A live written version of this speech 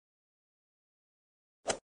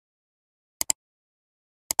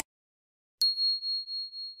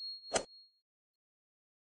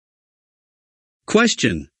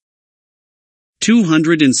Question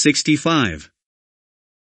 265.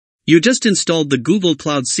 You just installed the Google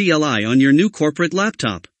Cloud CLI on your new corporate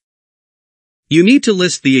laptop. You need to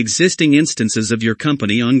list the existing instances of your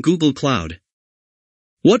company on Google Cloud.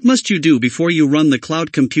 What must you do before you run the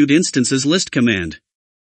Cloud Compute Instances List command?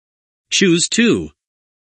 Choose 2.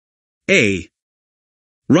 A.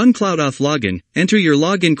 Run Cloud Auth login, enter your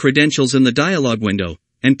login credentials in the dialog window,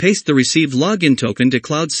 and paste the received login token to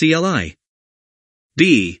Cloud CLI.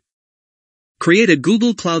 B. Create a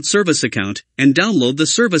Google Cloud Service account, and download the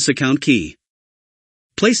service account key.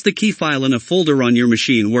 Place the key file in a folder on your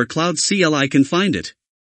machine where Cloud CLI can find it.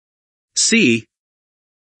 C.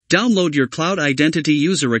 Download your Cloud Identity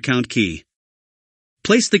User Account key.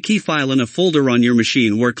 Place the key file in a folder on your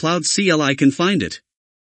machine where Cloud CLI can find it.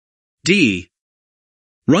 D.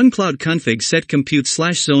 Run cloud config set compute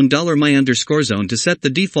 /zone $my_zone to set the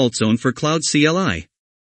default zone for Cloud CLI.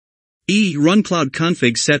 E. Run cloud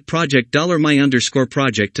config set project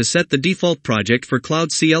 $my_project to set the default project for Cloud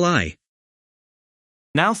CLI.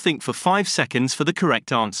 Now think for 5 seconds for the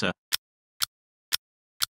correct answer.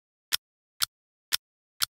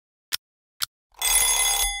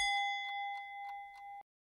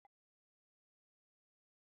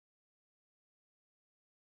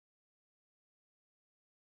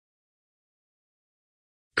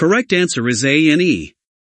 Correct answer is A and E.